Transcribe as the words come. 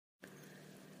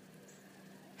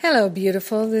Hello,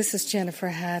 beautiful. This is Jennifer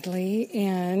Hadley,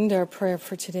 and our prayer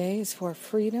for today is for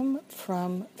freedom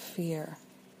from fear.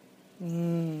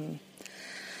 Let's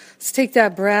take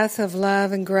that breath of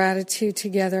love and gratitude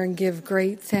together and give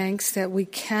great thanks that we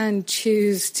can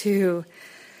choose to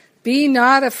be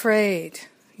not afraid.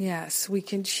 Yes, we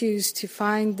can choose to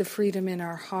find the freedom in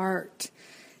our heart,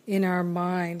 in our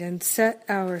mind, and set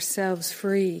ourselves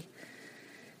free.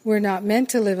 We're not meant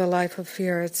to live a life of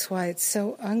fear. It's why it's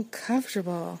so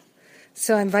uncomfortable.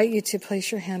 So I invite you to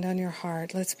place your hand on your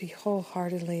heart. Let's be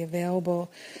wholeheartedly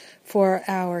available for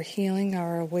our healing,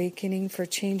 our awakening, for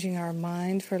changing our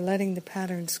mind, for letting the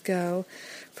patterns go,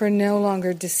 for no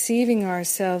longer deceiving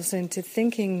ourselves into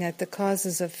thinking that the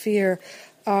causes of fear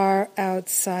are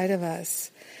outside of us.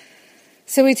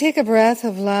 So we take a breath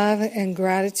of love and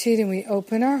gratitude, and we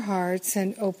open our hearts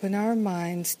and open our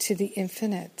minds to the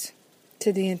infinite,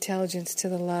 to the intelligence, to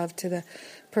the love, to the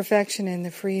perfection and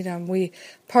the freedom. We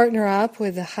partner up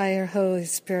with the higher Holy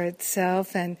Spirit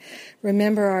self and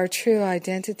remember our true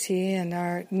identity, and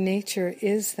our nature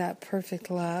is that perfect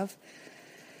love.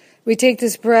 We take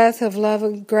this breath of love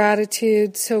and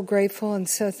gratitude, so grateful and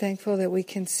so thankful that we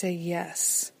can say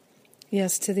yes.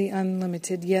 Yes to the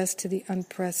unlimited, yes to the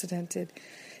unprecedented,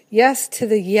 yes to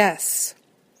the yes.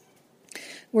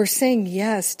 We're saying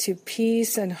yes to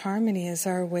peace and harmony as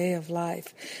our way of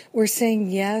life. We're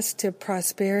saying yes to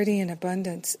prosperity and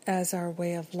abundance as our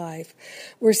way of life.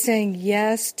 We're saying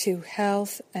yes to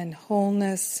health and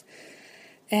wholeness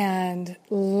and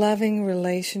loving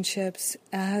relationships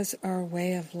as our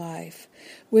way of life.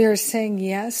 We are saying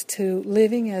yes to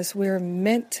living as we're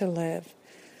meant to live,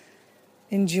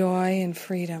 in joy and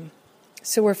freedom.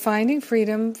 So we're finding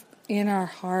freedom in our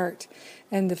heart,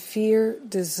 and the fear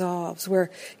dissolves. We're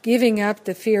giving up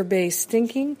the fear-based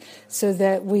thinking so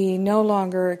that we no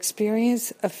longer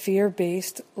experience a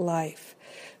fear-based life.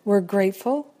 We're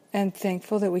grateful and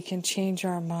thankful that we can change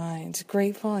our minds.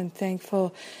 Grateful and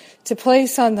thankful to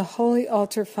place on the holy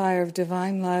altar fire of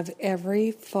divine love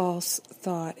every false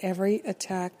thought, every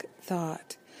attack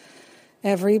thought,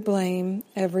 every blame,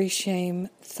 every shame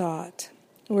thought.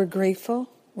 We're grateful,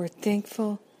 we're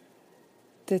thankful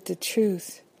that the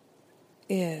truth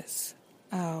is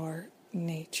our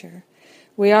nature.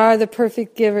 We are the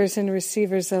perfect givers and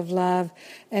receivers of love,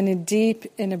 and in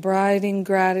deep and abiding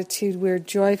gratitude, we're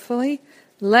joyfully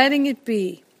letting it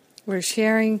be. We're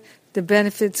sharing the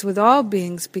benefits with all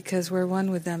beings because we're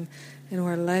one with them, and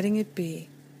we're letting it be.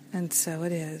 And so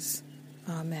it is.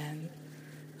 Amen.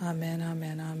 Amen,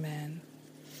 amen, amen.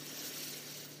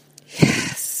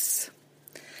 Yes.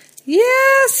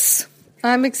 Yes!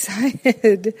 I'm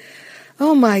excited.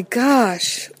 Oh my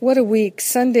gosh, what a week.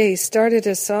 Sunday started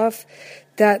us off,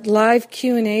 that live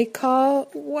Q&A call.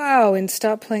 Wow, and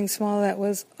Stop Playing Small, that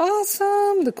was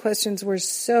awesome. The questions were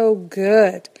so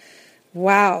good.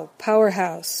 Wow,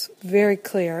 powerhouse, very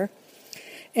clear.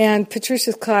 And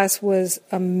Patricia's class was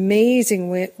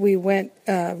amazing. We went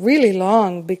really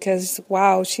long because,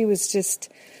 wow, she was just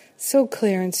so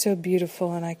clear and so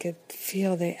beautiful, and I could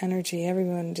feel the energy,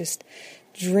 everyone just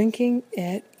drinking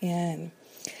it in.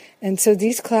 And so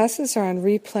these classes are on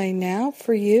replay now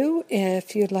for you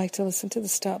if you'd like to listen to the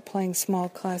Stop Playing Small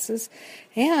classes.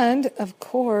 And, of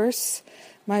course,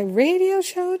 my radio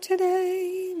show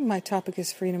today. My topic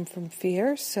is freedom from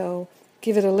fear, so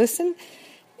give it a listen.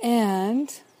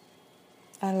 And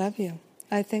I love you.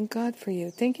 I thank God for you.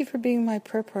 Thank you for being my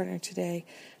prayer partner today.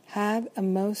 Have a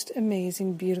most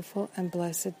amazing, beautiful, and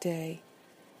blessed day.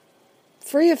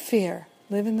 Free of fear.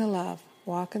 Live in the love.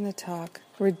 Walk in the talk.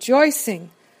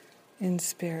 Rejoicing in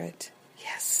spirit.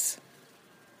 Yes.